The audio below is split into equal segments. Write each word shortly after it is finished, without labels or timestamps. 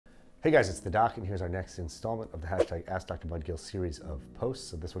Hey guys, it's the Doc, and here's our next installment of the hashtag Ask Dr. Mudgil series of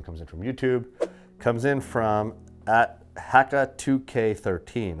posts. So this one comes in from YouTube, comes in from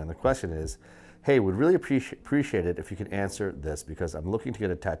 @Haka2K13, and the question is, hey, would really appreciate it if you could answer this because I'm looking to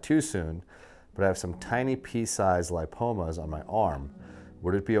get a tattoo soon, but I have some tiny pea-sized lipomas on my arm.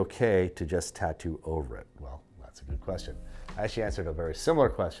 Would it be okay to just tattoo over it? Well, that's a good question. I actually answered a very similar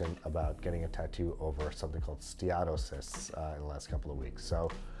question about getting a tattoo over something called steatocysts in the last couple of weeks. So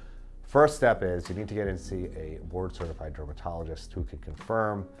first step is you need to get in to see a board-certified dermatologist who can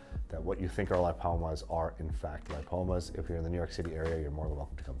confirm that what you think are lipomas are in fact lipomas. If you're in the New York City area, you're more than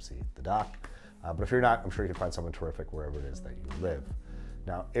welcome to come see the doc. But if you're not, I'm sure you can find someone terrific wherever it is that you live.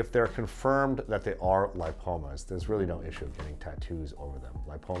 Now, if they're confirmed that they are lipomas, there's really no issue of getting tattoos over them.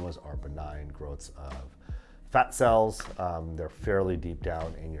 Lipomas are benign growths of fat cells. They're fairly deep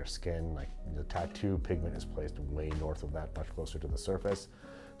down in your skin. Like the tattoo pigment is placed way north of that, much closer to the surface.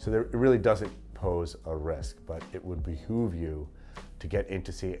 So it really doesn't pose a risk, but it would behoove you to get in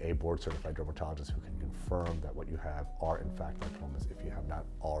to see a board-certified dermatologist who can confirm that what you have are in fact lipomas if you have not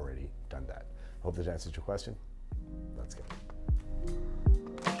already done that. Hope this answers your question. Let's get it.